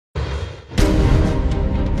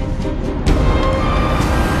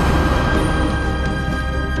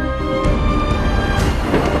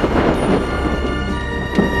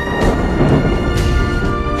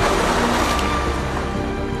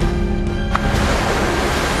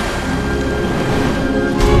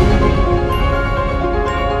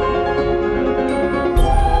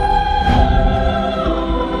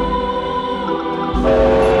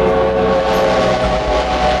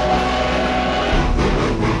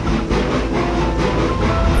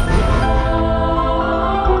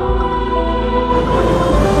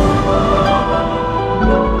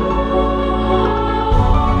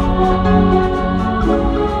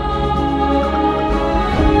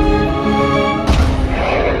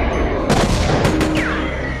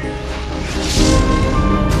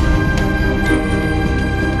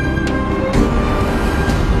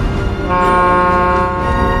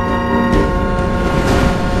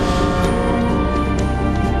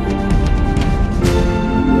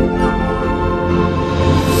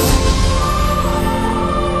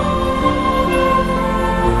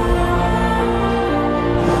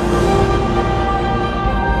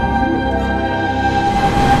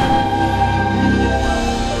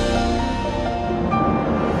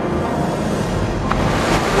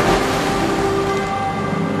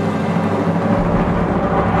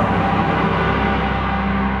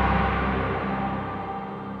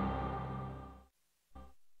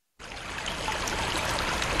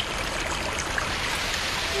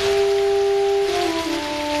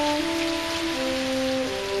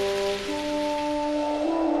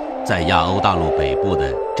在亚欧大陆北部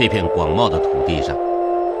的这片广袤的土地上，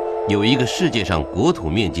有一个世界上国土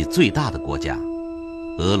面积最大的国家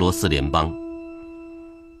——俄罗斯联邦。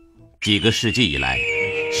几个世纪以来，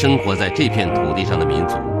生活在这片土地上的民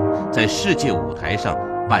族，在世界舞台上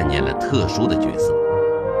扮演了特殊的角色。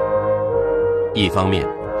一方面，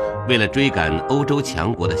为了追赶欧洲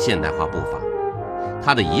强国的现代化步伐，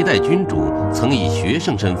他的一代君主曾以学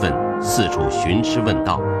生身份四处寻师问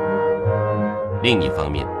道；另一方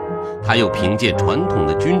面，他又凭借传统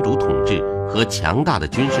的君主统治和强大的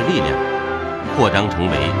军事力量，扩张成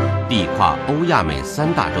为地跨欧亚美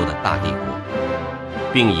3大洲的大帝国，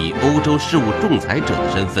并以欧洲事务仲裁者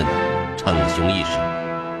的身份逞雄一时。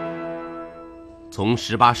从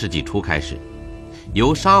18世纪初开始，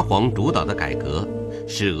由沙皇主导的改革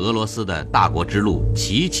使俄罗斯的大国之路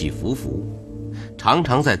起起伏伏，常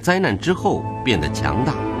常在灾难之后变得强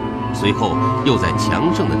大，随后又在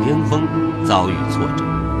强盛的巅峰遭遇挫折。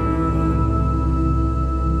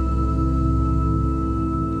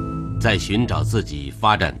在寻找自己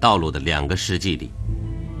发展道路的2个世纪里，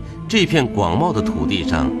这片广袤的土地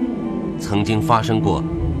上曾经发生过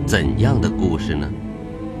怎样的故事呢？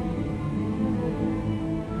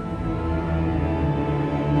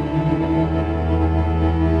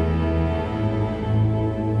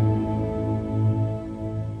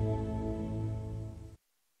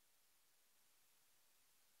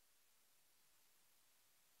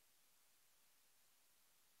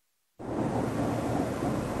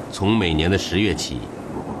从每年的10月起，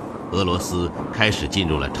俄罗斯开始进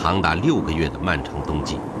入了长达6个月的漫长冬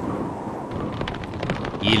季。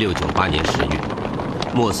1698年10月，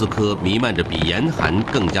莫斯科弥漫着比严寒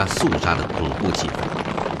更加肃杀的恐怖气氛。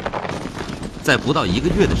在不到1个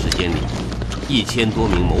月的时间里，1000多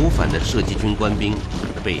名谋反的射击军官兵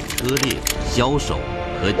被车裂、削手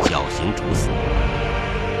和绞刑处死。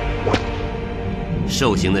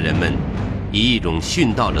受刑的人们以一种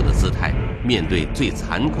殉道者的姿态面对最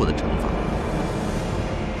残酷的惩罚。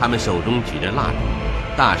他们手中举着蜡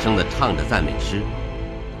烛，大声地唱着赞美诗，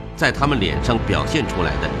在他们脸上表现出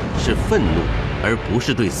来的是愤怒，而不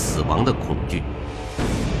是对死亡的恐惧。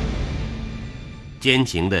监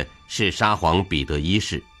刑的是沙皇彼得一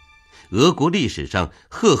世，俄国历史上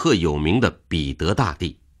赫赫有名的彼得大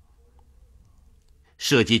帝。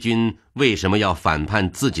射击军为什么要反叛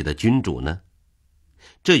自己的君主呢？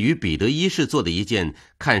这与彼得一世做的一件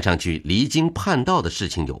看上去离经叛道的事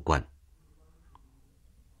情有关。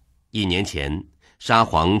1年前，沙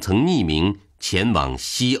皇曾匿名前往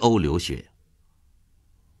西欧留学。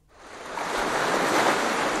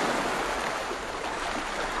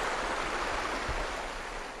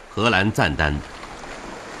荷兰赞丹，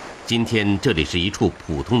今天这里是一处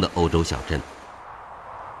普通的欧洲小镇。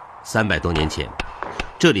300多年前，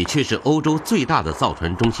这里却是欧洲最大的造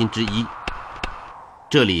船中心之一。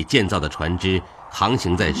这里建造的船只航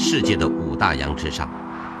行在世界的5大洋之上。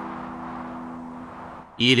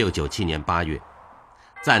1697年8月，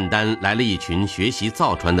赞丹来了一群学习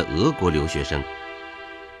造船的俄国留学生。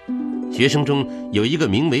学生中有一个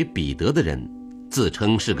名为彼得的人，自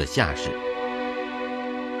称是个下士。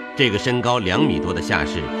这个身高2米多的下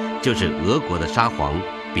士就是俄国的沙皇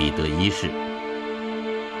彼得一世。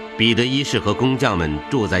彼得一世和工匠们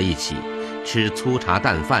住在一起，吃粗茶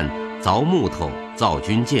淡饭，凿木头，造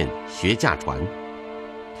军舰，学驾船。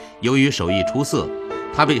由于手艺出色，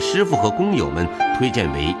他被师傅和工友们推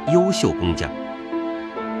荐为优秀工匠。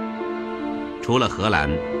除了荷兰，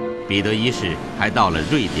彼得一世还到了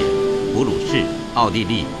瑞典、普鲁士、奥地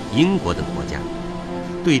利、英国等国家，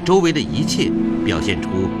对周围的一切表现出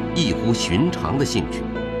异乎寻常的兴趣。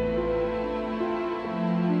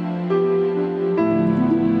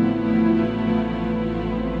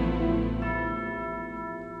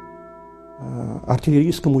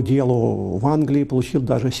Артиллерийскому делу в Англии получил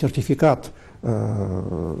даже сертификат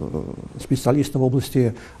специалиста в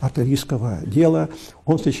области артиллерийского дела.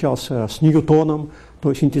 Он встречался с Ньютоном, то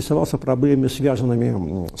есть интересовался проблемами,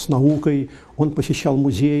 связанными с наукой. Он посещал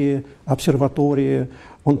музеи, обсерватории,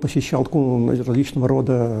 он посещал различного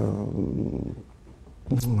рода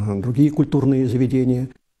другие культурные заведения.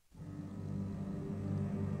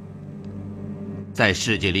 在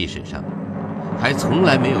世界历史上，还从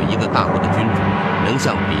来没有一个大国的君主能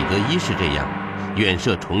像彼得一世这样远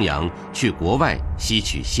涉重洋，去国外吸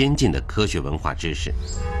取先进的科学文化知识。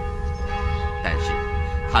但是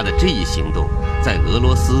他的这一行动在俄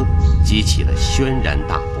罗斯激起了轩然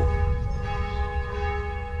大波。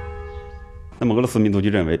那么俄罗斯民族就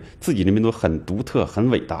认为自己的民族很独特、很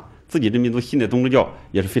伟大，自己的民族信的宗教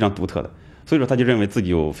也是非常独特的，所以说他就认为自己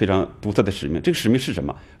有非常独特的使命。这个使命是什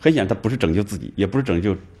么？很显然，他不是拯救自己，也不是拯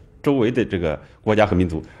救周围的这个国家和民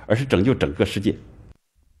族，而是拯救整个世界。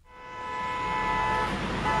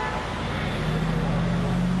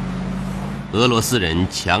俄罗斯人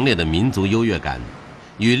强烈的民族优越感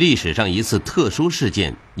与历史上一次特殊事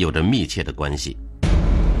件有着密切的关系。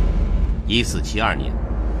1472年，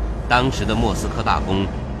当时的莫斯科大公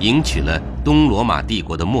迎娶了东罗马帝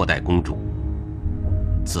国的末代公主。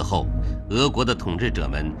此后，俄国的统治者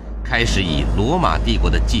们开始以罗马帝国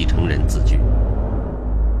的继承人自居。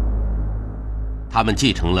他们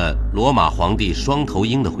继承了罗马皇帝双头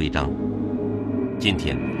鹰的徽章。今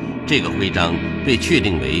天，这个徽章被确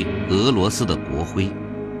定为俄罗斯的国徽。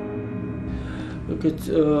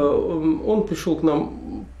Он пришел к нам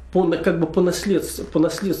как бы по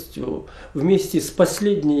наследству вместе с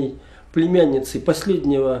последней племянницей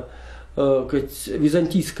последнего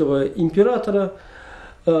византийского императора.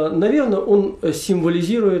 Наверное, он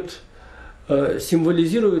символизирует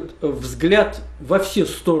взгляд во все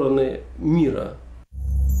стороны мира.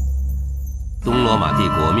 东罗马帝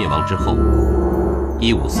国灭亡之后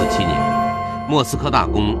，1547年，莫斯科大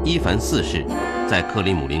公伊凡4世在克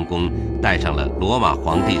里姆林宫戴上了罗马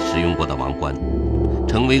皇帝使用过的王冠，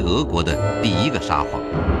成为俄国的第一个沙皇。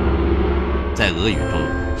在俄语中，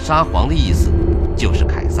沙皇的意思就是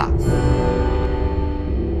凯撒。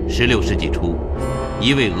16世纪初，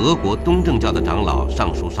一位俄国东正教的长老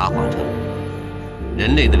上书沙皇称，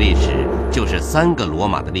人类的历史就是3个罗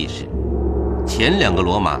马的历史，前2个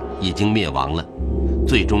罗马已经灭亡了，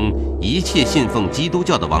最终一切信奉基督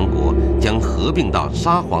教的王国将合并到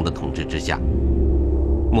沙皇的统治之下。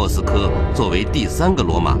莫斯科作为第3个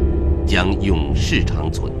罗马，将永世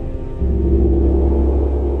长存。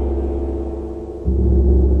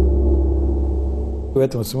В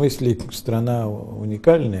этом смысле страна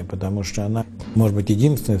уникальная, потому что она, может быть,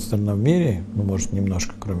 единственная страна в мире, ну, может,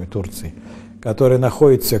 немножко, кроме Турции, которая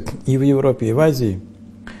находится и в Европе, и в Азии.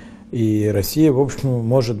 И Россия, в общем,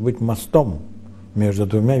 может быть мостом между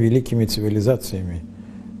двумя великими цивилизациями,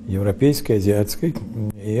 европейской и азиатской.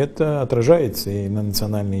 И это отражается и на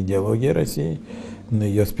национальной идеологии России, на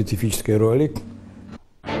ее специфической роли.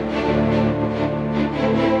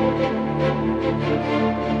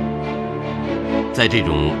 在这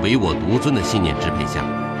种唯我独尊的信念支配下，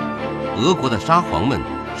俄国的沙皇们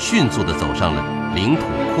迅速地走上了领土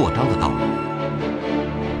扩张的道路。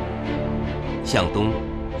向东，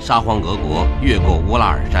沙皇俄国越过乌拉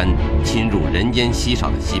尔山，侵入人烟稀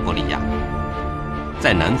少的西伯利亚。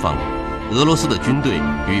在南方，俄罗斯的军队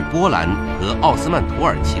与波兰和奥斯曼土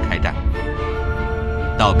耳其开战。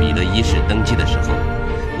到彼得一世登基的时候，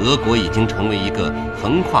俄国已经成为一个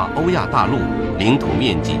横跨欧亚大陆、领土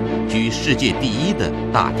面积居世界第1的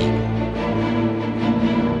大帝国。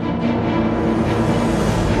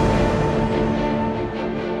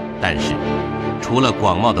但是，除了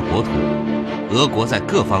广袤的国土，俄国在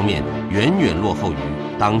各方面远远落后于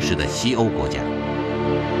当时的西欧国家。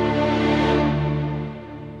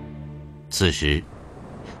此时，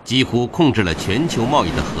几乎控制了全球贸易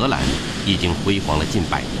的荷兰已经辉煌了近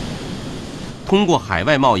100年。通过海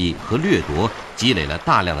外贸易和掠夺积累了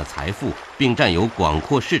大量的财富，并占有广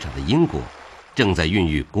阔市场的英国，正在孕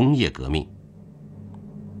育工业革命。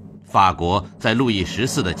法国在路易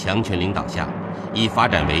14的强权领导下，已发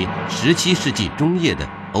展为17世纪中叶的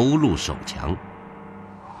欧陆首强。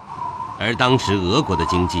而当时俄国的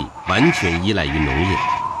经济完全依赖于农业，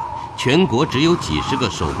全国只有几十个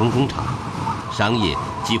手工工厂，商业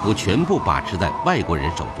几乎全部把持在外国人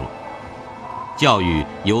手中。教育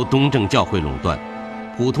由东正教会垄断，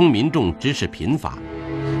普通民众知识贫乏，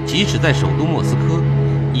即使在首都莫斯科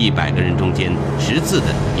，100个人中间识字的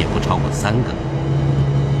也不超过3个。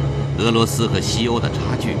俄罗斯和西欧的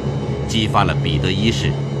差距，激发了彼得一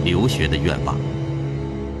世留学的愿望。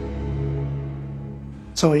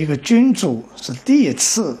作为一个君主，是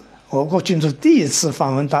俄国君主第一次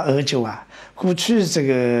访问到俄九啊。过去这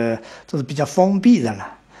个都是比较封闭的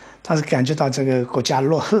了，他是感觉到这个国家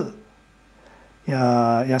落后。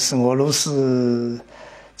要使俄罗斯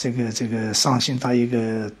这个上升到一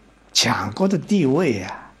个强国的地位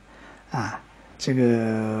这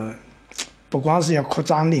个不光是要扩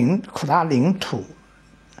大领土，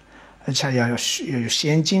而且要有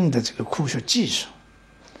先进的这个科学技术，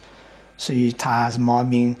所以他是冒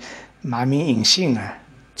名隐姓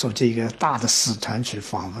做这个大的使团去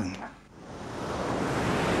访问了。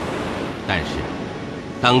但是，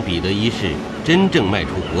当彼得一世真正迈出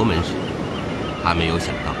国门时，他没有想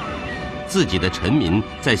到，自己的臣民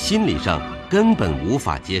在心理上根本无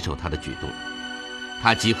法接受他的举动。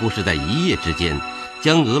他几乎是在一夜之间，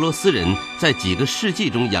将俄罗斯人在几个世纪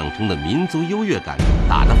中养成的民族优越感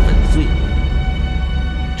打得粉碎。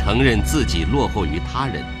承认自己落后于他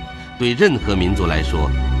人，对任何民族来说，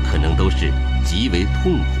可能都是极为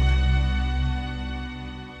痛苦的。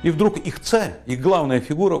И вдруг их царь, их главная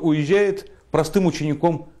фигура, уезжает простым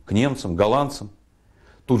учеником к к немцам, голландцам.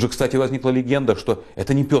 Тут же, кстати, возникла легенда, что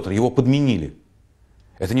это не Петр, его подменили.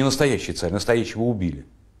 Это не настоящий царь, настоящего убили.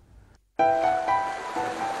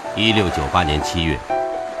 1698年7月，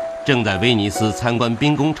正在威尼斯参观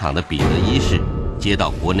兵工厂的彼得一世接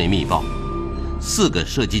到国内密报，4个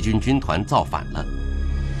射击军军团造反了。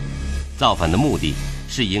造反的目的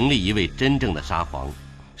是迎立一位真正的沙皇，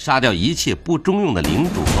杀掉一切不中用的领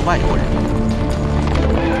主和外国人。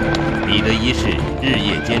彼得一世日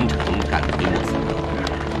夜兼程赶回莫斯科，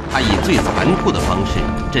他以最残酷的方式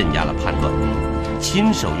镇压了叛乱，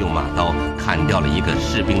亲手用马刀砍掉了一个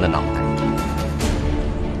士兵的脑袋。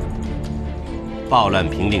暴乱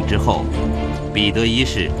平定之后，彼得一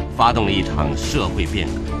世发动了一场社会变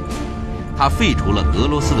革，他废除了俄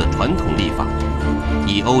罗斯的传统历法，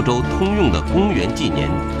以欧洲通用的公元纪年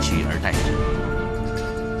取而代之。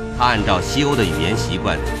他按照西欧的语言习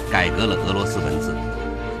惯改革了俄罗斯文字，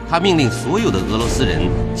他命令所有的俄罗斯人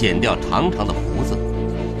剪掉长长的胡子，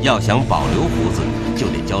要想保留胡子就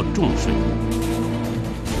得交重税。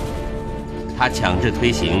他强制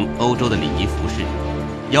推行欧洲的礼仪服饰，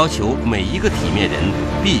要求每一个体面人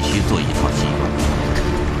必须做一套西装。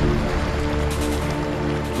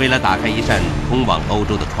为了打开一扇通往欧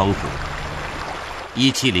洲的窗户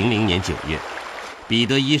，1700年9月，彼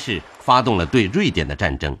得一世发动了对瑞典的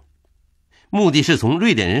战争，目的是从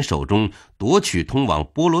瑞典人手中夺取通往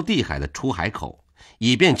波罗的海的出海口，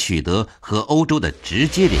以便取得和欧洲的直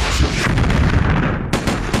接联系。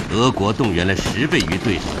俄国动员了10倍于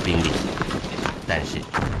对手的兵力，但是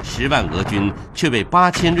10万俄军却被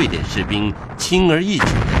8000瑞典士兵轻而易举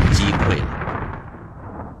地击溃了。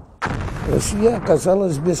Россия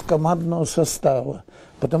оказалась без командного состава,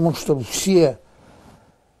 потому что все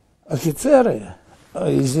офицеры,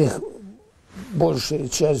 из них большая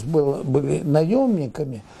часть были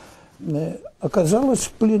наемниками, оказалась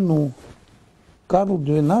в плену. Карл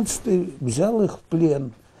XII взял их в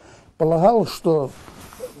плен. Полагал, что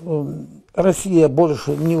Россия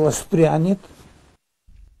больше не воспрянет.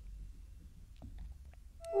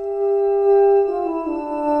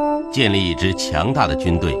 建立一支强大的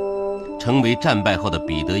军队，成为战败后的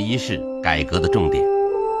彼得一世改革的重点。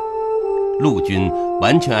陆军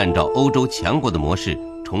完全按照欧洲强国的模式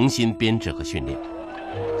重新编制和训练，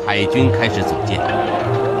海军开始组建。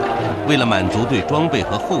为了满足对装备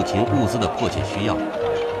和后勤物资的迫切需要，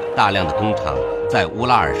大量的工厂在乌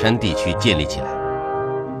拉尔山地区建立起来。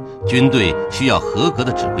军队需要合格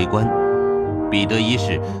的指挥官，彼得一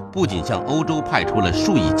世不仅向欧洲派出了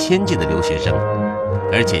数以千计的留学生，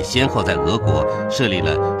而且先后在俄国设立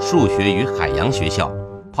了数学与海洋学校、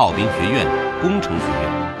炮兵学院、工程学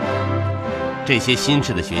院。这些新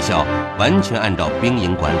式的学校完全按照兵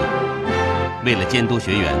营管理。为了监督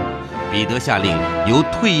学员，彼得下令由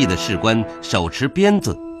退役的士官手持鞭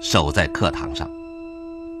子守在课堂上。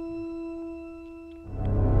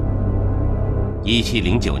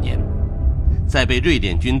1709年，在被瑞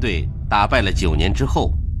典军队打败了9年之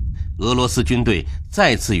后，俄罗斯军队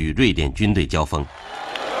再次与瑞典军队交锋。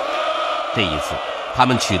这一次，他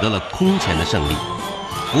们取得了空前的胜利，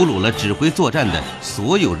俘虏了指挥作战的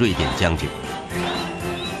所有瑞典将军。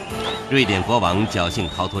瑞典国王侥幸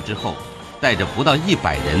逃脱之后，带着不到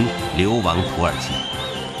100人流亡土耳其。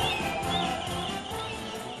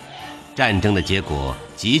战争的结果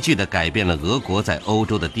急剧地改变了俄国在欧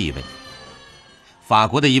洲的地位。法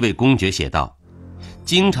国的一位公爵写道：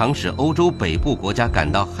经常使欧洲北部国家感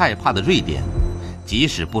到害怕的瑞典，即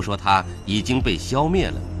使不说它已经被消灭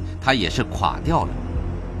了，它也是垮掉了。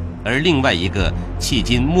而另外一个迄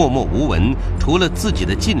今默默无闻，除了自己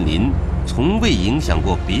的近邻，从未影响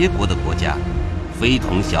过别国的国家，非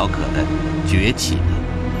同小可的崛起了。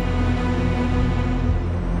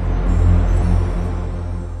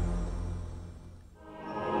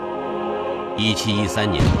1713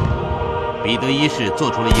年，彼得一世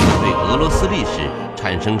做出了一个对俄罗斯历史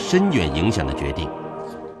产生深远影响的决定，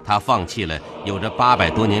他放弃了有着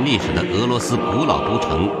800多年历史的俄罗斯古老都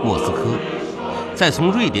城莫斯科，在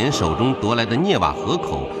从瑞典手中夺来的涅瓦河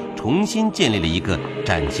口重新建立了一个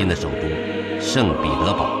崭新的首都圣彼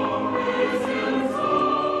得堡。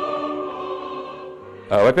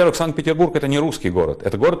Во-первых, Санкт-Петербург — это не русский город.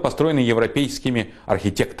 Это город, построенный европейскими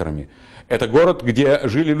архитекторами. Это город, где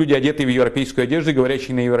жили люди, одетые в европейскую одежду,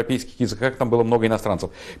 говорящие на европейских языках. Там было много иностранцев.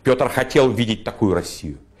 Петр хотел видеть такую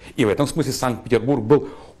Россию. И в этом смысле Санкт-Петербург был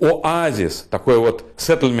оазис, такой вот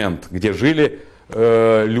settlement, где жили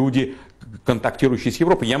люди, контактирующие с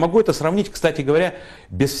Европой. Я могу это сравнить, кстати говоря,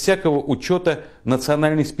 без всякого учета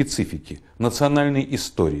национальной специфики, национальной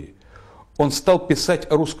истории. Он стал писать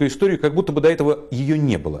русскую историю, как будто бы до этого ее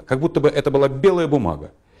не было, как будто бы это была белая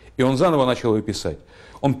бумага. И он заново начал ее писать.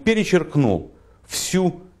 Он перечеркнул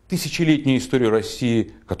всю тысячелетнюю историю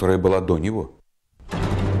России, которая была до него.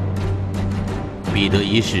 彼得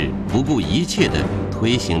一世不顾一切地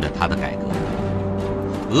推行着他的改革。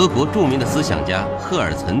俄国著名的思想家赫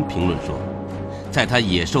尔岑评论说，在他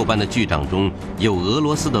野兽般的巨掌中有俄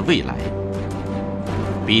罗斯的未来。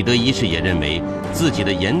彼得一世也认为自己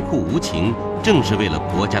的严酷无情正是为了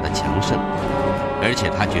国家的强盛，而且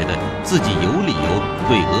他觉得自己有理由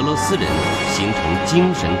对俄罗斯人形成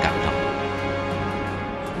精神感召。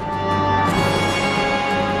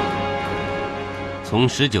从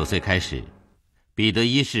19岁开始，彼得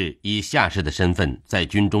一世以下士的身份在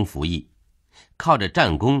军中服役，靠着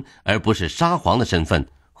战功而不是沙皇的身份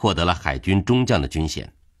获得了海军中将的军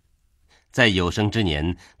衔。在有生之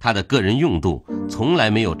年，他的个人用度从来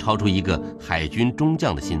没有超出一个海军中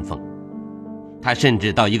将的薪俸。他甚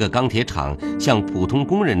至到一个钢铁厂像普通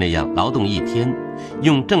工人那样劳动一天，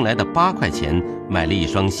用挣来的8块钱买了一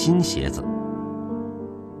双新鞋子。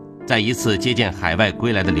在一次接见海外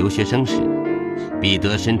归来的留学生时，彼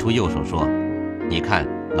得伸出右手说，你看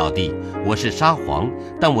老弟，我是沙皇，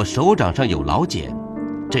但我手掌上有老茧，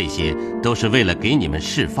这些都是为了给你们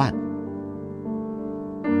示范。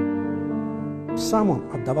Сам он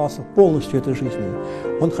отдавался полностью этой жизни.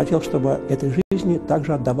 Он хотел, чтобы этой жизни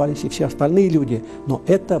также отдавались и все остальные люди, но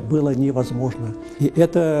это было невозможно. И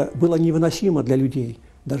это было невыносимо для людей,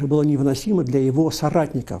 даже было невыносимо для его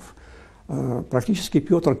соратников. Практически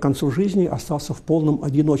Петр к концу жизни остался в полном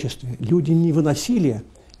одиночестве. Люди не выносили,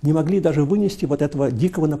 не могли даже вынести вот этого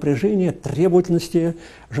дикого напряжения, требовательности,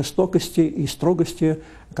 жестокости и строгости,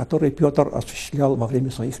 которые Петр осуществлял во время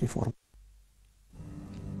своих реформ.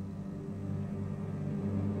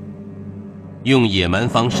 用野蛮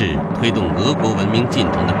方式推动俄国文明进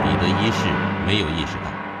程的彼得一世没有意识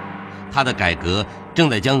到，他的改革正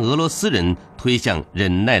在将俄罗斯人推向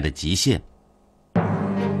忍耐的极限。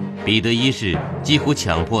彼得一世几乎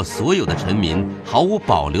强迫所有的臣民毫无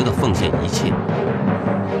保留地奉献一切。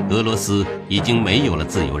俄罗斯已经没有了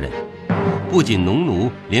自由人，不仅农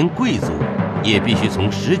奴，连贵族也必须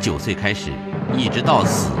从19岁开始，一直到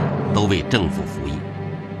死都为政府服役。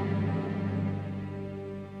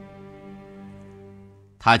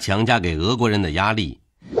他强加给俄国人的压力，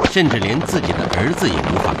甚至连自己的儿子也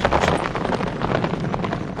无法承受。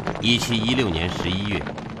1716年11月，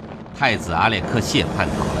太子阿列克谢叛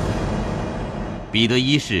逃了。彼得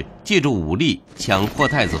一世借助武力强迫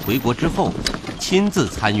太子回国之后，亲自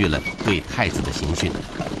参与了对太子的刑讯。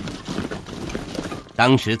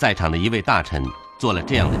当时在场的一位大臣做了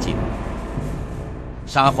这样的记录：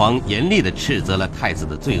沙皇严厉地斥责了太子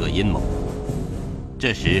的罪恶阴谋。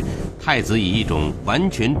这时，太子以一种完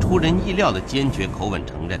全出人意料的坚决口吻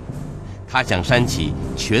承认，他想煽起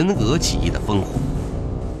全俄起义的烽火。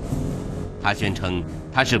他宣称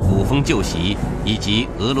他是古风旧习以及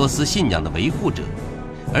俄罗斯信仰的维护者，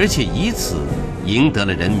而且以此赢得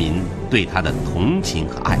了人民对他的同情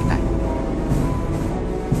和爱戴。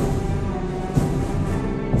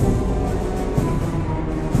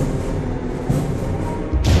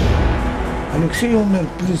Алексей умер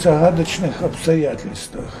при загадочных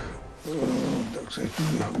обстоятельствах. Так сказать,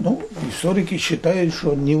 ну, историки считают,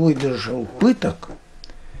 что он не выдержал пыток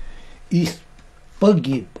и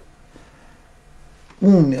погиб,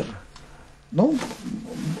 умер. Ну,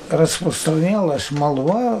 распространялась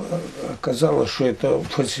молва, оказалось, что это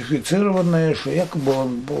фальсифицированное, что якобы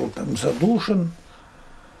он был там задушен.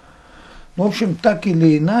 В общем, так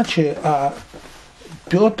или иначе, а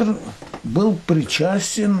Петр был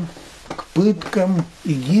причастен к пыткам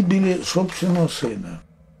и гибели собственного сына.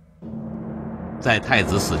 在太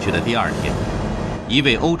子死去的第2天，一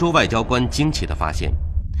位欧洲外交官惊奇地发现，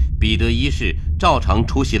彼得一世照常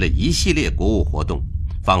出席了一系列国务活动，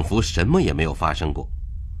仿佛什么也没有发生过。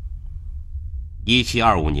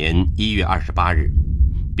1725年1月28日，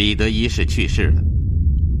彼得一世去世了。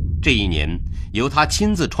这一年，由他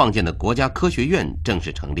亲自创建的国家科学院正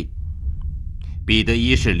式成立。彼得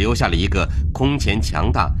一世留下了一个空前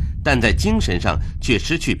强大，但在精神上却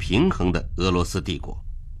失去平衡的俄罗斯帝国。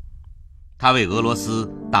他为俄罗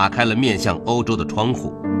斯打开了面向欧洲的窗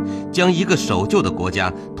户，将一个守旧的国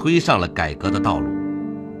家推上了改革的道路，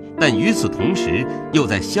但与此同时，又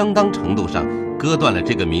在相当程度上割断了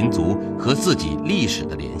这个民族和自己历史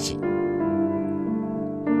的联系。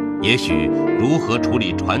也许如何处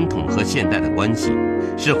理传统和现代的关系，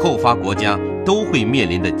是后发国家都会面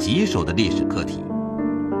临的棘手的历史课题。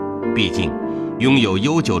毕竟，拥有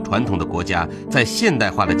悠久传统的国家在现代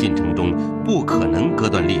化的进程中不可能割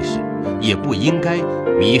断历史，也不应该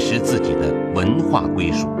迷失自己的文化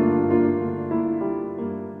归属。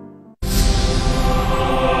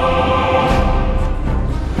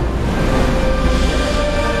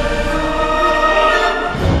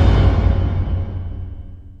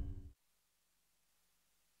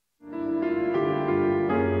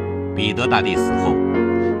彼得大帝死后，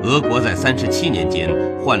俄国在37年间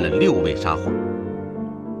换了6位沙皇。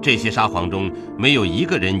这些沙皇中，没有一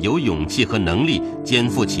个人有勇气和能力肩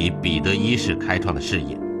负起彼得一世开创的事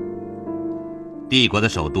业。帝国的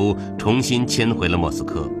首都重新迁回了莫斯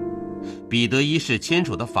科，彼得一世签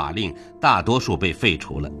署的法令大多数被废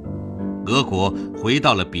除了，俄国回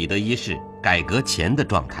到了彼得一世改革前的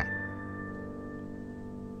状态。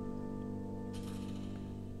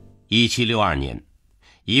1762年，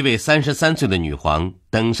一位33岁的女皇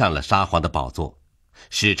登上了沙皇的宝座，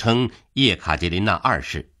史称叶卡捷琳娜2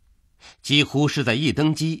世。几乎是在一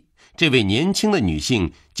登基，这位年轻的女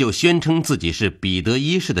性就宣称自己是彼得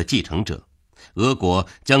一世的继承者，俄国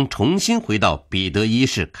将重新回到彼得一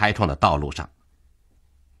世开创的道路上。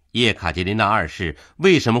叶卡捷琳娜2世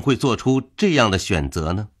为什么会做出这样的选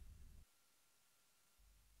择呢？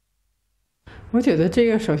我觉得这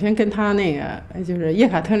个首先跟她就是叶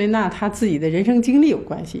卡特琳娜她自己的人生经历有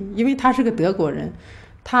关系，因为她是个德国人，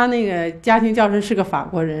她家庭教师是个法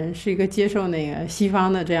国人，是一个接受西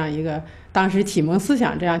方的这样一个当时启蒙思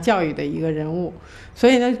想这样教育的一个人物，所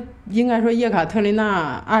以呢，应该说叶卡特琳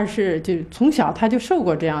娜2世就从小她就受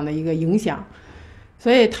过这样的一个影响，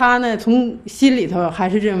所以她呢从心里头还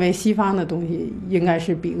是认为西方的东西应该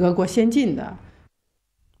是比俄国先进的。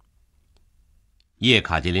叶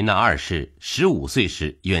卡捷琳娜2世15岁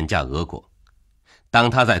时远嫁俄国，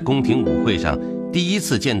当她在宫廷舞会上第一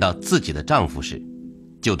次见到自己的丈夫时，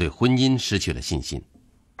就对婚姻失去了信心。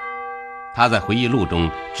她在回忆录中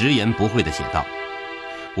直言不讳地写道：“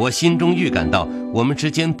我心中预感到我们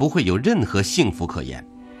之间不会有任何幸福可言，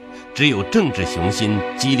只有政治雄心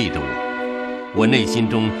激励着我。我内心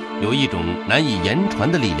中有一种难以言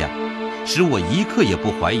传的力量，使我一刻也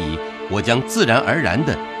不怀疑我将自然而然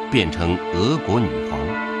地变成俄国女皇。”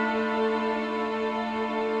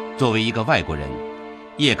作为一个外国人，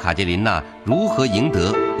叶卡捷琳娜如何赢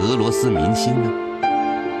得俄罗斯民心呢？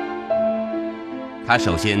她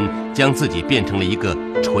首先将自己变成了一个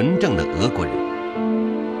纯正的俄国人。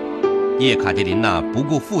叶卡捷琳娜不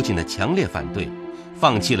顾父亲的强烈反对，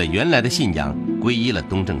放弃了原来的信仰，皈依了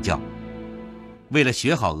东正教。为了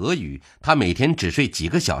学好俄语，她每天只睡几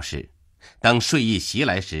个小时。当睡意袭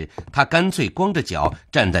来时，她干脆光着脚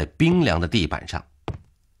站在冰凉的地板上。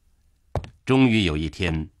终于有一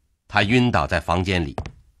天，她晕倒在房间里，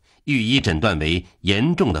御医诊断为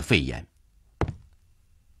严重的肺炎。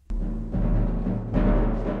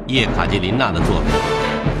叶卡捷琳娜的作为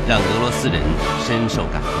让俄罗斯人深受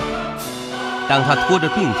感动。当她拖着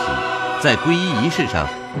病体在皈依仪式上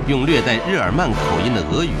用略带日耳曼口音的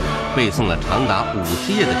俄语背诵了长达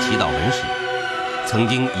50页的祈祷文时，曾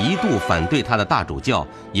经一度反对他的大主教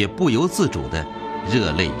也不由自主地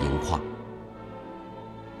热泪盈眶。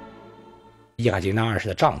叶卡捷琳娜2世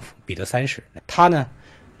的丈夫彼得3世，他呢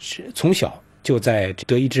是从小就在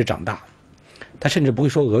德意志长大，他甚至不会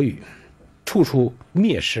说俄语，处处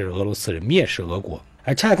蔑视俄罗斯人，蔑视俄国。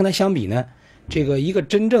而恰恰跟他相比呢，这个一个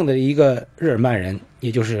真正的一个日耳曼人，也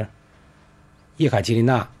就是叶卡捷琳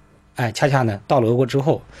娜，恰恰呢到了俄国之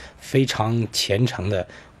后，非常虔诚的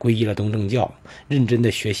皈依了东正教，认真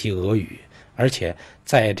的学习俄语，而且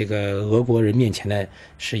在这个俄国人面前呢，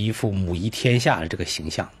是一副母仪天下的这个形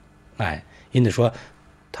象，因此说，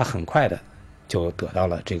他很快的就得到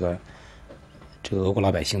了这个俄国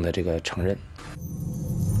老百姓的这个承认。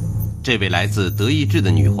这位来自德意志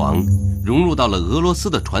的女皇融入到了俄罗斯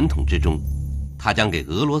的传统之中，她将给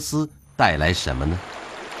俄罗斯带来什么呢？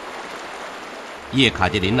叶卡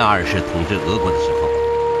捷琳娜2世统治俄国的时候，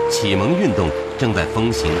启蒙运动正在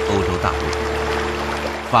风行欧洲大陆。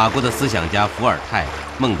法国的思想家伏尔泰、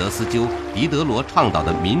孟德斯鸠、狄德罗倡导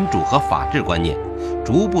的民主和法治观念，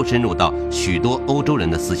逐步深入到许多欧洲人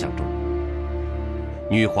的思想中。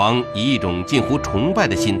女皇以一种近乎崇拜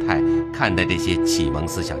的心态看待这些启蒙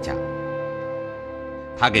思想家。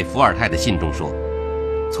她给伏尔泰的信中说：“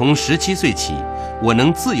从17岁起，我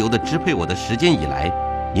能自由地支配我的时间以来，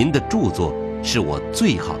您的著作是我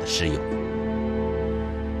最好的师友。”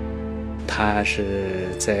他是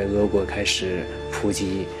在俄国开始普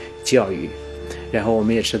及教育，然后我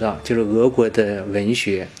们也知道，就是俄国的文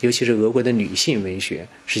学，尤其是俄国的女性文学，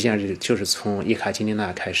实际上就是从叶卡捷琳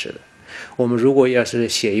娜开始的。我们如果要是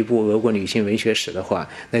写一部俄国女性文学史的话，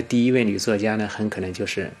那第一位女作家呢，很可能就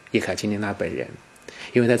是叶卡捷琳娜本人，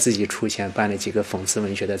因为她自己出钱办了几个讽刺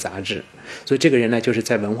文学的杂志，所以这个人呢，就是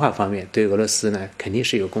在文化方面对俄罗斯呢肯定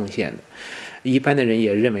是有贡献的。一般的人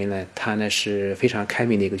也认为呢，她呢是非常开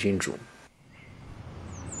明的一个君主。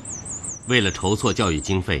为了筹措教育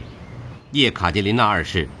经费，叶卡捷琳娜2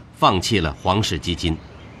世放弃了皇室基金，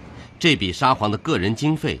这笔沙皇的个人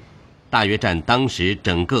经费大约占当时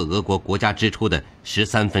整个俄国国家支出的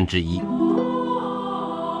1/13。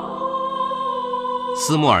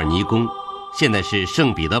斯莫尔尼宫现在是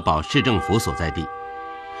圣彼得堡市政府所在地。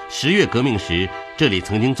10月革命时，这里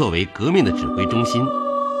曾经作为革命的指挥中心。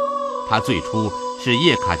它最初是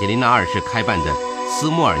叶卡捷琳娜2世开办的斯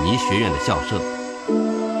莫尔尼学院的校舍。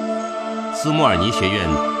斯莫尔尼学院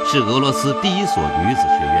是俄罗斯第一所女子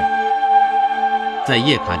学院。在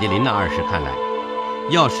叶卡捷琳娜2世看来，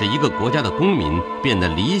要使一个国家的公民变得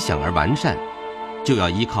理想而完善，就要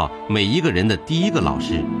依靠每一个人的第一个老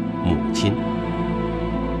师——母亲。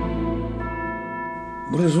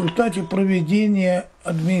В результате проведения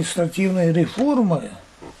административной реформы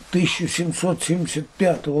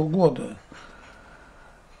 1775 года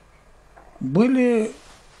были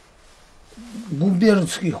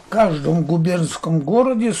в каждом губернском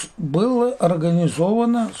городе была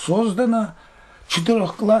создана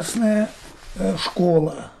 4-классная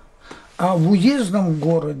школа, а в уездном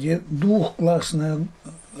городе 2-классная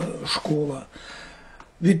школа.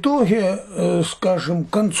 В итоге, скажем,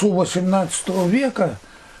 к концу XVIII века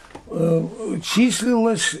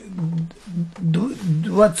числилось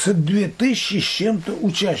 22 тысячи с чем-то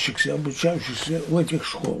учащихся, обучающихся в этих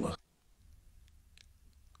школах.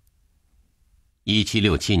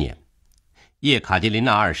 1767年，叶卡捷琳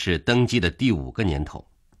娜2世登基的第5个年头，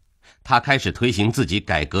他开始推行自己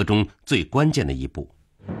改革中最关键的一步，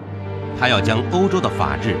他要将欧洲的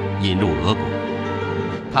法治引入俄国。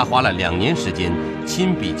他花了2年时间，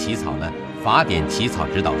亲笔起草了《法典起草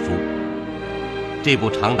指导书》。这部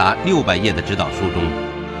长达600页的指导书中，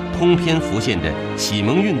通篇浮现着启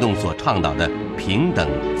蒙运动所倡导的平等、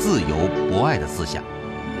自由、博爱的思想。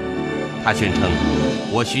他宣称，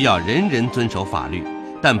我需要人人遵守法律，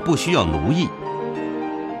但不需要奴役。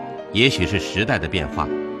也许是时代的变化，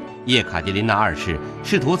叶卡捷琳娜2世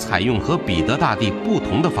试图采用和彼得大帝不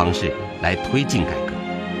同的方式来推进改革。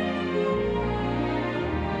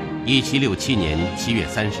1767年7月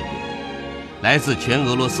30日，来自全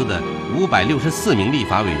俄罗斯的564名立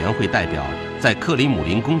法委员会代表在克里姆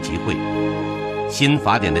林宫集会，新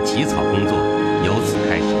法典的起草工作由此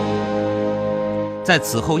开始。在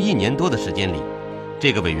此后1年多的时间里，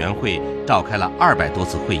这个委员会召开了200多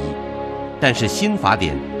次会议，但是新法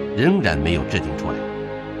典仍然没有制定出来，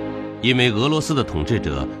因为俄罗斯的统治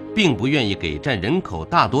者并不愿意给占人口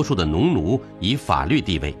大多数的农奴以法律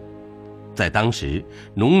地位。在当时，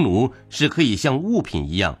农奴是可以像物品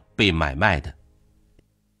一样被买卖的。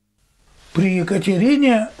При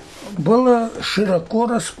Екатерине была широко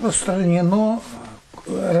распространена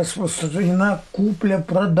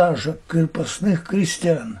купля-продажа крепостных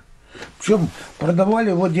крестьян. Причем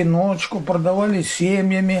продавали в одиночку, продавали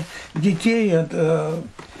семьями, детей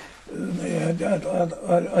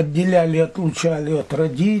отделяли, отлучали от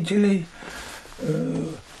родителей.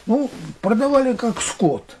 Продавали как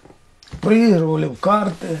скот. Проигрывали в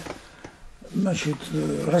карты, значит,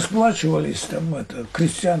 расплачивались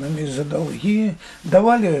крестьянами за долги,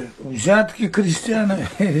 давали взятки крестьянам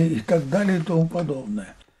и так далее и тому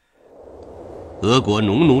подобное. 俄国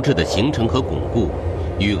农奴制的形成和巩固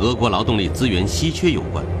与俄国劳动力资源稀缺有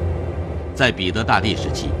关。在彼得大帝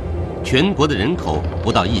时期，全国的人口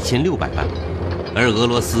不到1600万，而俄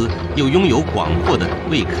罗斯又拥有广阔的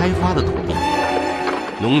未开发的土地，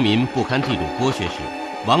农民不堪地主剥削时，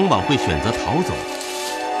往往会选择逃走。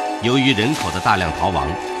由于人口的大量逃亡，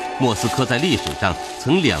莫斯科在历史上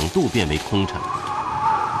曾2度变为空城。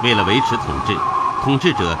为了维持统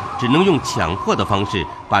治者只能用强迫的方式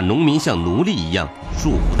把农民像奴隶一样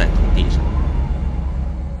束缚在土地上。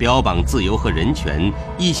标榜自由和人权，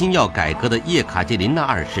一心要改革的叶卡捷琳娜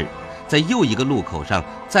2世，在又一个路口上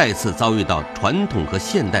再次遭遇到传统和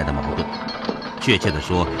现代的矛盾，确切地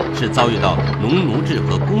说，是遭遇到农奴制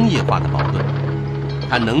和工业化的矛盾。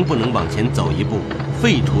他能不能往前走一步，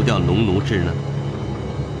废除掉农奴制呢？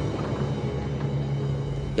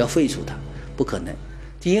要废除它，不可能，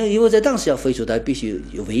因为在当时要废除它，必须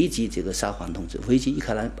危及这个沙皇统治，危及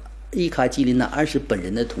叶卡捷琳娜2世本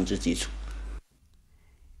人的统治基础。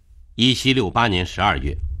1768年12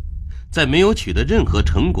月，在没有取得任何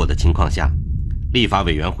成果的情况下，立法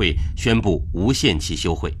委员会宣布无限期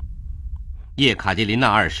休会。叶卡捷琳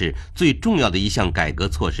娜2世最重要的一项改革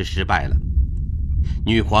措施失败了。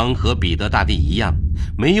女皇和彼得大帝一样，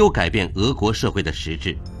没有改变俄国社会的实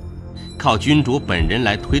质。靠君主本人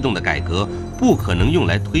来推动的改革，不可能用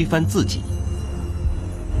来推翻自己。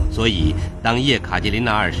所以，当叶卡捷琳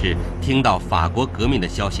娜2世听到法国革命的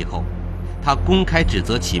消息后，他公开指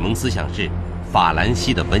责启蒙思想是法兰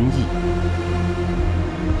西的瘟疫。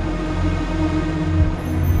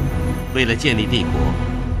为了建立帝国，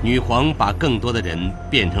女皇把更多的人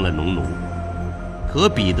变成了农奴。和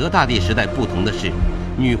彼得大帝时代不同的是，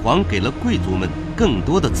女皇给了贵族们更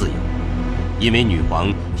多的自由，因为女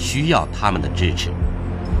皇需要他们的支持。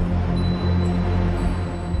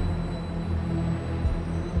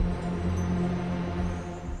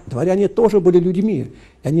Дворяне тоже были людьми,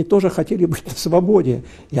 и они тоже хотели быть на свободе,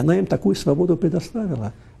 и она им такую свободу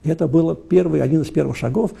предоставила. И это был один из первых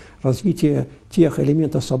шагов развития тех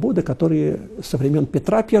элементов свободы, которые со времен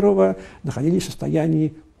Петра I находились в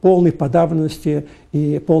состоянии полной подавленности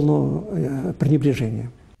и полного пренебрежения.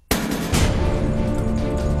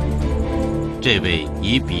 这位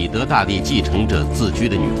以彼得大帝继承者自居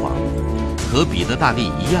的女皇，和彼得大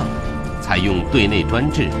帝一样，采用对内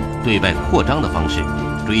专制、对外扩张的方式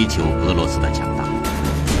追求俄罗斯的强大。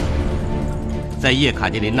在叶卡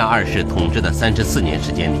捷琳娜二世统治的34年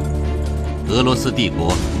时间里，俄罗斯帝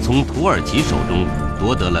国从土耳其手中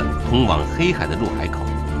夺得了通往黑海的入海口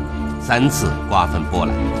，3次瓜分波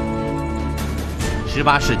兰。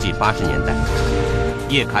18世纪80年代，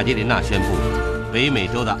叶卡捷琳娜宣布，北美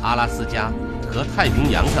洲的阿拉斯加和太平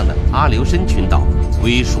洋上的阿留申群岛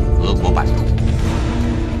归属俄国版图，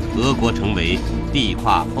俄国成为地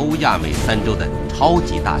跨欧亚美3洲的超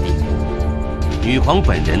级大帝国。女皇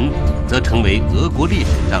本人则成为俄国历史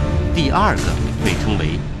上第2个被称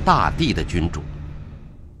为大帝的君主。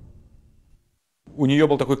У нее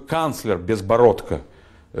был такой канцлер Безбородко,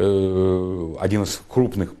 один из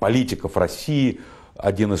крупных политиков России,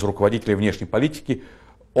 один из руководителей внешней политики.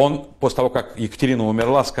 Он после того, как Екатерина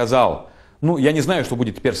умерла, сказал: ну, я не знаю, что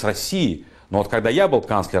будет теперь с Россией, но вот когда я был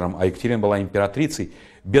канцлером, а Екатерина была императрицей,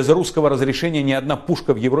 без русского разрешения ни одна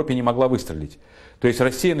пушка в Европе не могла выстрелить. То есть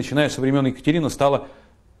Россия, начиная со времен Екатерины, стала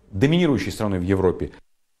доминирующей страной в Европе.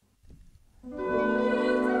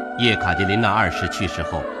 叶卡捷琳娜二世去世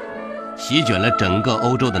后，席卷了整个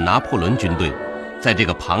欧洲的拿破仑军队，在这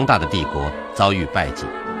个庞大的帝国遭遇败绩。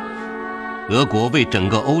俄国为整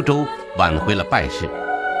个欧洲挽回了败势。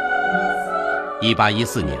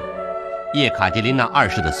1814年，叶卡捷琳娜二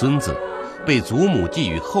世的孙子，被祖母寄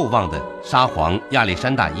予厚望的沙皇亚历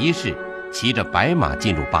山大一世，骑着白马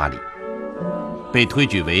进入巴黎，被推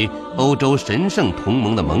举为欧洲神圣同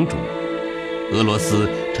盟的盟主。俄罗斯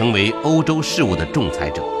成为欧洲事务的仲裁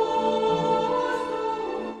者。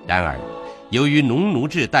然而，由于农奴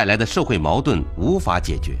制带来的社会矛盾无法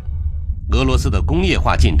解决，俄罗斯的工业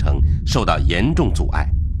化进程受到严重阻碍，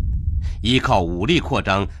依靠武力扩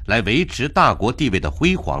张来维持大国地位的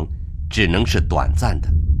辉煌，只能是短暂的。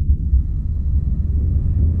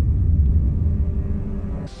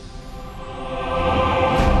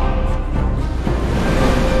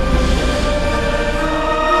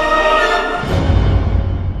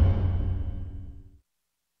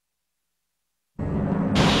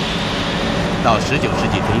到19世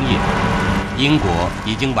纪中叶，英国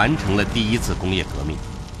已经完成了第1次工业革命，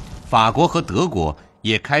法国和德国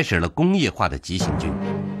也开始了工业化的急行军。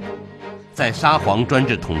在沙皇专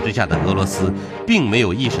制统治下的俄罗斯并没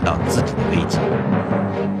有意识到自己的危机。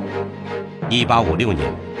1856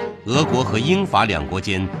年，俄国和英法两国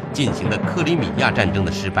间进行的克里米亚战争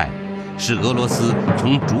的失败，使俄罗斯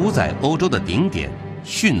从主宰欧洲的顶点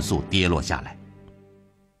迅速跌落下来。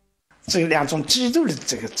这两种极度的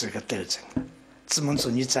这个斗争，资本主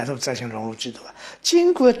义再行融入极度啊。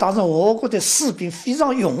尽管当时俄国的士兵非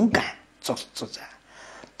常勇敢作战，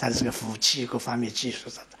但是这个武器各方面技术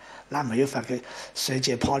啥的，那没有法给随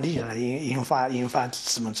节炮利了，引发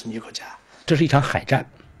资本主义国家。这是一场海战，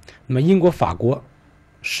那么英国、法国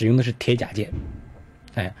使用的是铁甲舰，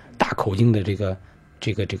大口径的这个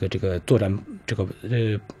作战这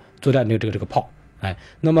个炮，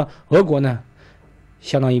那么俄国呢？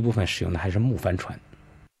相当一部分使用的还是木帆船。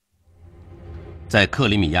在克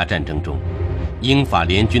里米亚战争中，英法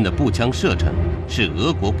联军的步枪射程是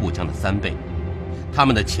俄国步枪的3倍，他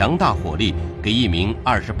们的强大火力给一名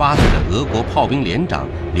28岁的俄国炮兵连长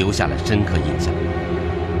留下了深刻印象。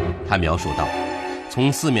他描述道：“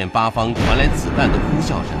从4面8方传来子弹的呼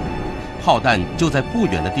啸声，炮弹就在不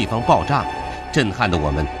远的地方爆炸，震撼得我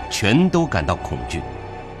们全都感到恐惧。”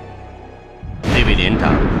这位连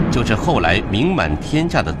长就是后来名满天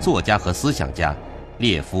下的作家和思想家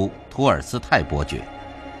列夫·托尔斯泰伯爵。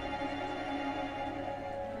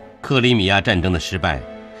克里米亚战争的失败，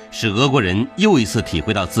使俄国人又一次体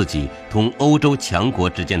会到自己同欧洲强国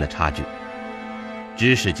之间的差距。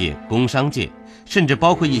知识界、工商界，甚至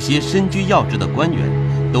包括一些身居要职的官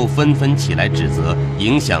员，都纷纷起来指责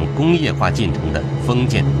影响工业化进程的封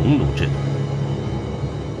建农奴制度。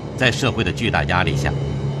在社会的巨大压力下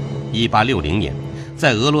，1860年，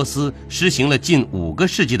在俄罗斯实行了近5个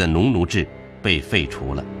世纪的农奴制被废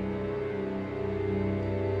除了。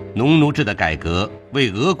农奴制的改革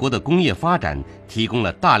为俄国的工业发展提供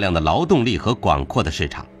了大量的劳动力和广阔的市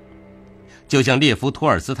场。就像列夫·托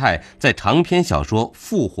尔斯泰在长篇小说《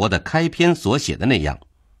复活的开篇》所写的那样，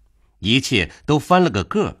一切都翻了个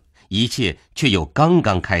个，一切却又刚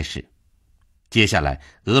刚开始。接下来，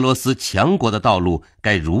俄罗斯强国的道路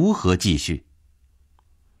该如何继续？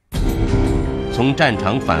从战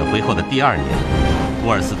场返回后的第2年，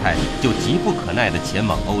托尔斯泰就急不可耐地前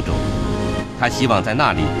往欧洲，他希望在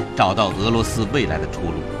那里找到俄罗斯未来的出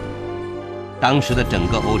路。当时的整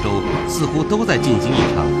个欧洲似乎都在进行一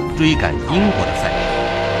场追赶英国的赛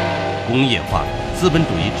跑，工业化、资本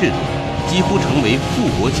主义制度几乎成为富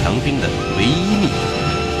国强兵的唯一秘诀。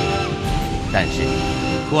但是，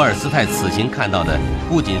托尔斯泰此行看到的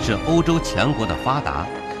不仅是欧洲强国的发达，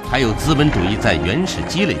还有资本主义在原始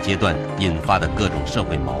积累阶段引发的各种社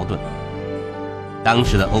会矛盾。当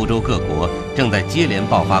时的欧洲各国正在接连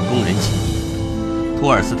爆发工人起义，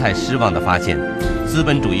托尔斯泰失望地发现，资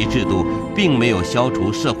本主义制度并没有消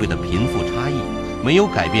除社会的贫富差异，没有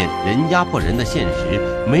改变人压迫人的现实，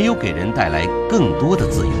没有给人带来更多的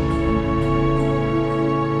自由。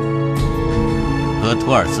和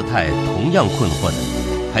托尔斯泰同样困惑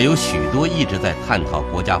的，还有许多一直在探讨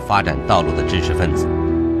国家发展道路的知识分子，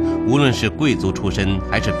无论是贵族出身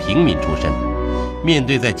还是平民出身，面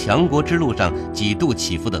对在强国之路上几度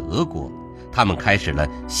起伏的俄国，他们开始了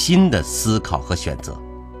新的思考和选择。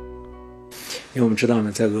因为我们知道呢，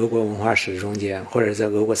在俄国文化史中间，或者在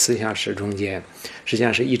俄国思想史中间，实际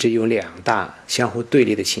上是一直有2大相互对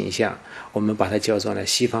立的倾向，我们把它叫做呢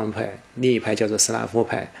西方派，另一派叫做斯拉夫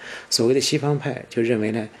派。所谓的西方派就认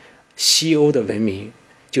为呢，西欧的文明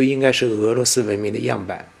就应该是俄罗斯文明的样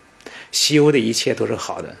板，西欧的一切都是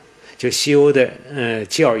好的，就西欧的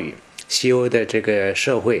教育、西欧的这个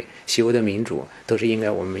社会、西欧的民主都是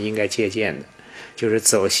我们应该借鉴的，就是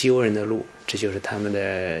走西欧人的路，这就是他们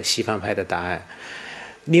的西方派的答案。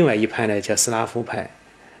另外一派呢叫斯拉夫派，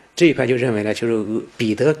这一派就认为呢，就是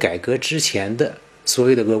彼得改革之前的所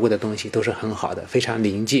有的俄国的东西都是很好的，非常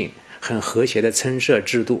宁静、很和谐的村社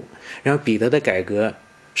制度。然后彼得的改革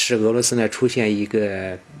使俄罗斯呢出现一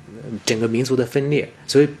个整个民族的分裂，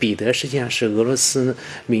所以彼得实际上是俄罗斯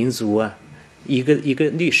民族啊一个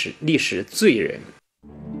历史罪人。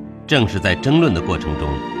正是在争论的过程中，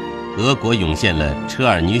俄国涌现了车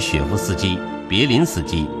尔尼雪夫斯基、别林斯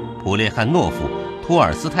基、普列汉诺夫、托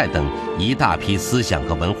尔斯泰等一大批思想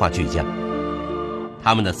和文化巨匠。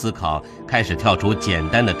他们的思考开始跳出简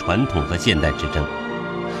单的传统和现代之争。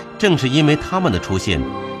正是因为他们的出现，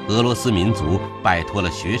俄罗斯民族摆脱了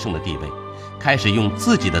学生的地位，开始用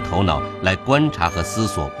自己的头脑来观察和思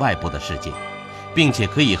索外部的世界，并且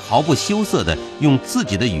可以毫不羞涩地用自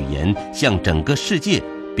己的语言向整个世界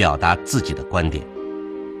表达自己的观点。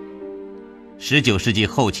19世纪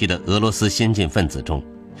后期的俄罗斯先进分子中，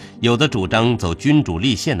有的主张走君主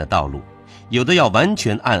立宪的道路，有的要完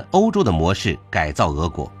全按欧洲的模式改造俄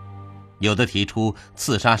国，有的提出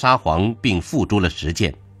刺杀沙皇并付诸了实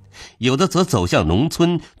践，有的则走向农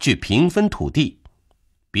村去平分土地。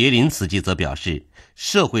别林斯基则表示，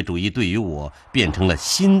社会主义对于我变成了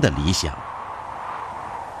新的理想。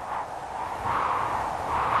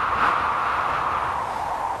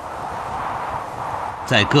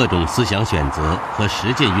在各种思想选择和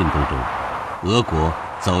实践运动中，俄国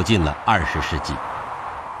走进了20世纪。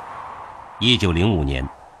1905年，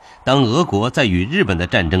当俄国在与日本的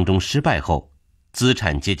战争中失败后，资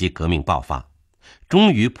产阶级革命爆发，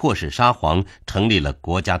终于迫使沙皇成立了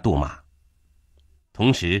国家杜马，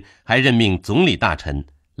同时还任命总理大臣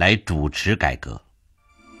来主持改革。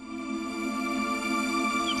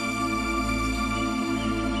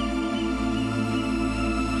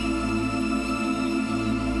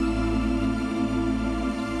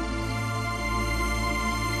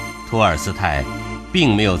托尔斯泰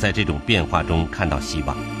并没有在这种变化中看到希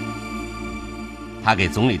望。他给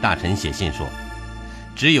总理大臣写信说，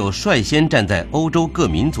只有率先站在欧洲各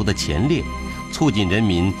民族的前列，促进人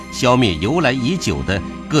民消灭由来已久的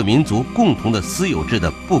各民族共同的私有制的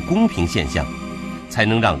不公平现象，才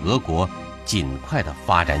能让俄国尽快地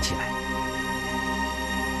发展起来。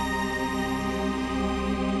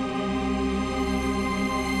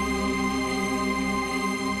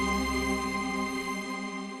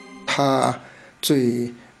他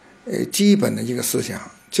最基本的一个思想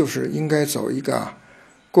就是应该走一个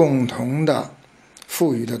共同的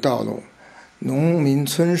富裕的道路，农民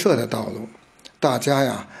村社的道路。大家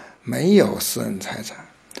呀没有私人财产，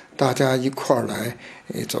大家一块儿来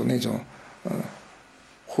走那种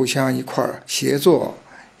互相一块儿协作、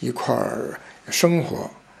一块儿生活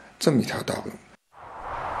这么一条道路。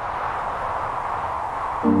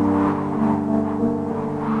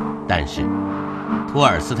但是托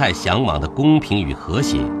尔斯泰向往的公平与和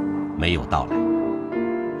谐没有到来。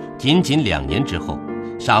仅仅2年之后，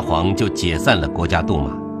沙皇就解散了国家杜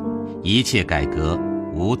马，一切改革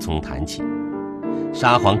无从谈起。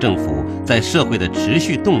沙皇政府在社会的持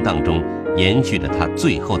续动荡中延续着他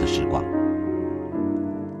最后的时光。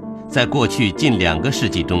在过去近2个世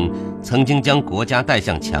纪中，曾经将国家带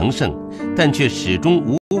向强盛，但却始终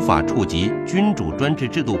无法触及君主专制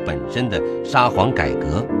制度本身的沙皇改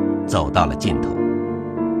革走到了尽头。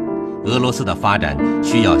俄罗斯的发展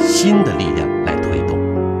需要新的力量来推动。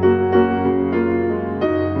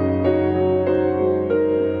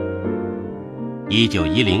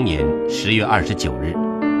1910年10月29日，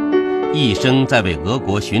一生在为俄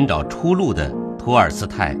国寻找出路的托尔斯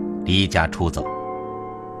泰离家出走。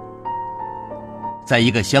在一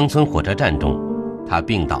个乡村火车站中，他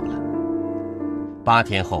病倒了。8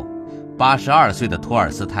天后，82岁的托尔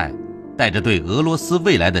斯泰带着对俄罗斯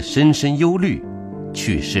未来的深深忧虑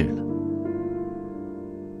去世了。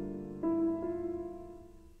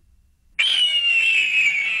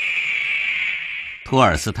托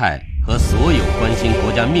尔斯泰和所有关心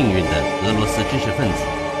国家命运的俄罗斯知识分子，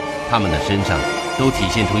他们的身上都体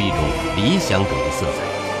现出一种理想主义色彩。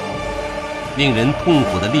令人痛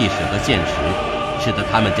苦的历史和现实使得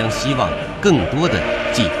他们将希望更多地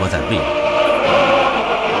寄托在未来。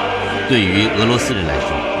对于俄罗斯人来说，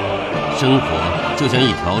生活就像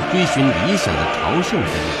一条追寻理想的朝圣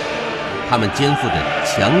之路，他们肩负着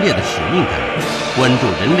强烈的使命感，关注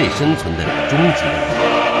人类生存的终极问题。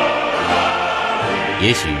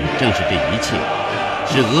也许正是这一切，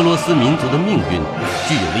使俄罗斯民族的命运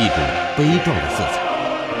具有了一种悲壮的色彩，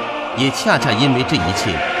也恰恰因为这一切，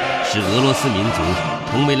使俄罗斯民族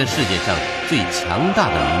成为了世界上最强大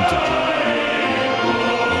的民族之一。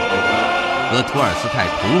和托尔斯泰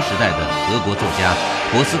同时代的俄国作家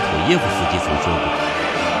陀思妥耶夫斯基曾说过，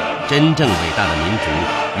真正伟大的民族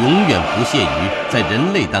永远不屑于在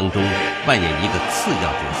人类当中扮演一个次要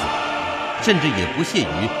角色，甚至也不屑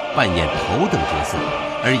于扮演头等角色，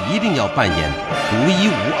而一定要扮演独一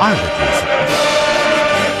无二的角色。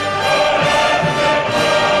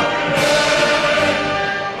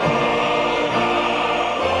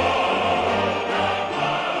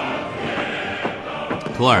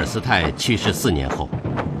托尔斯泰去世4年后，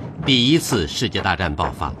第1次世界大战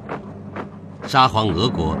爆发，沙皇俄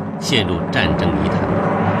国陷入战争泥潭，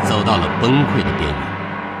走到了崩溃的边缘。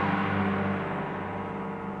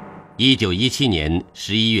1917年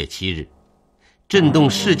11月7日，震动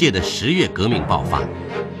世界的10月革命爆发。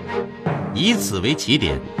以此为起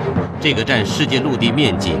点，这个占世界陆地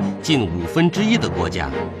面积近1/5的国家，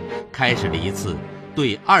开始了一次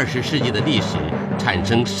对20世纪的历史产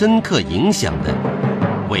生深刻影响的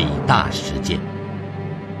伟大实践。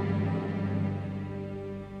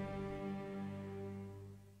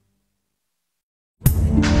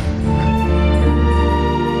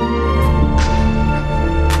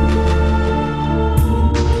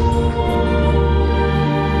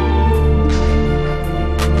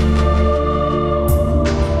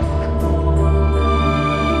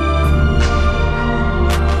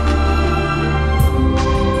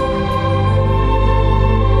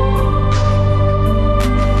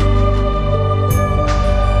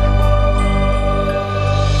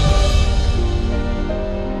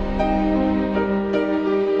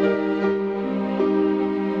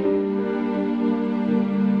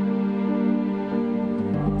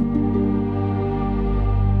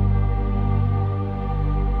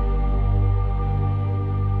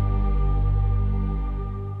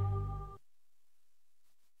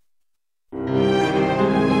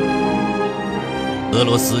俄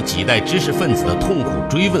罗斯几代知识分子的痛苦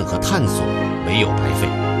追问和探索没有白费，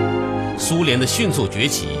苏联的迅速崛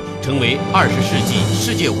起成为20世纪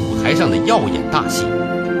世界舞台上的耀眼大戏。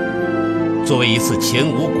作为一次前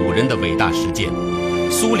无古人的伟大实践，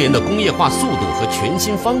苏联的工业化速度和全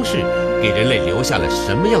新方式给人类留下了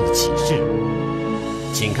什么样的启示？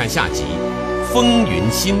请看下集《风云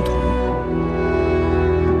新图》。